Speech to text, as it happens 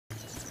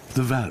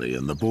The valley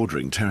and the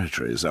bordering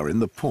territories are in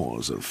the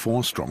paws of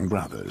 4 strong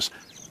brothers.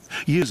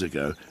 Years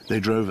ago, they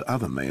drove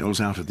other males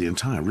out of the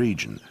entire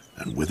region,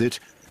 and with it,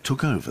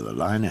 took over the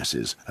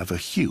lionesses of a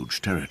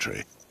huge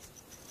territory.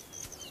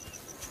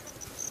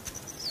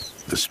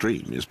 The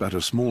stream is but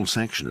a small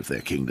section of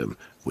their kingdom,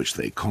 which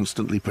they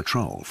constantly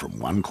patrol from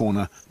one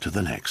corner to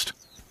the next.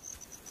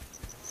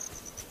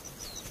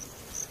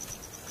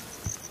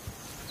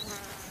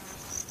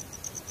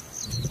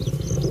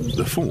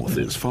 The fourth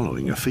is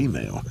following a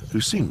female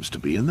who seems to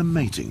be in the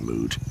mating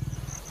mood.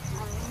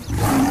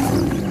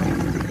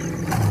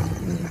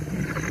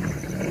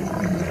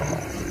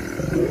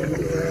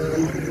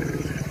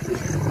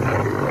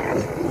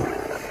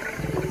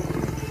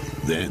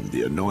 Then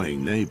the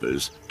annoying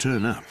neighbors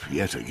turn up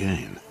yet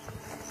again.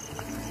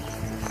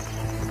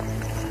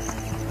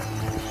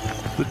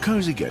 The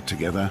cozy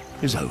get-together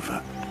is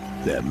over.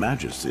 Their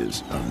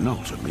majesties are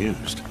not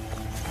amused.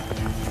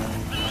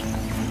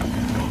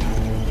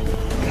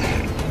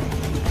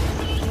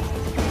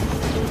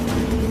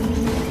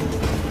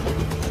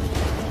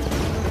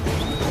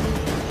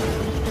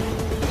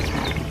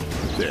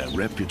 Their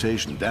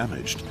reputation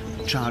damaged,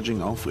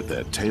 charging off with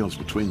their tails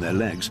between their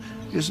legs,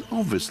 is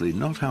obviously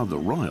not how the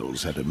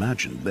royals had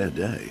imagined their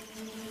day.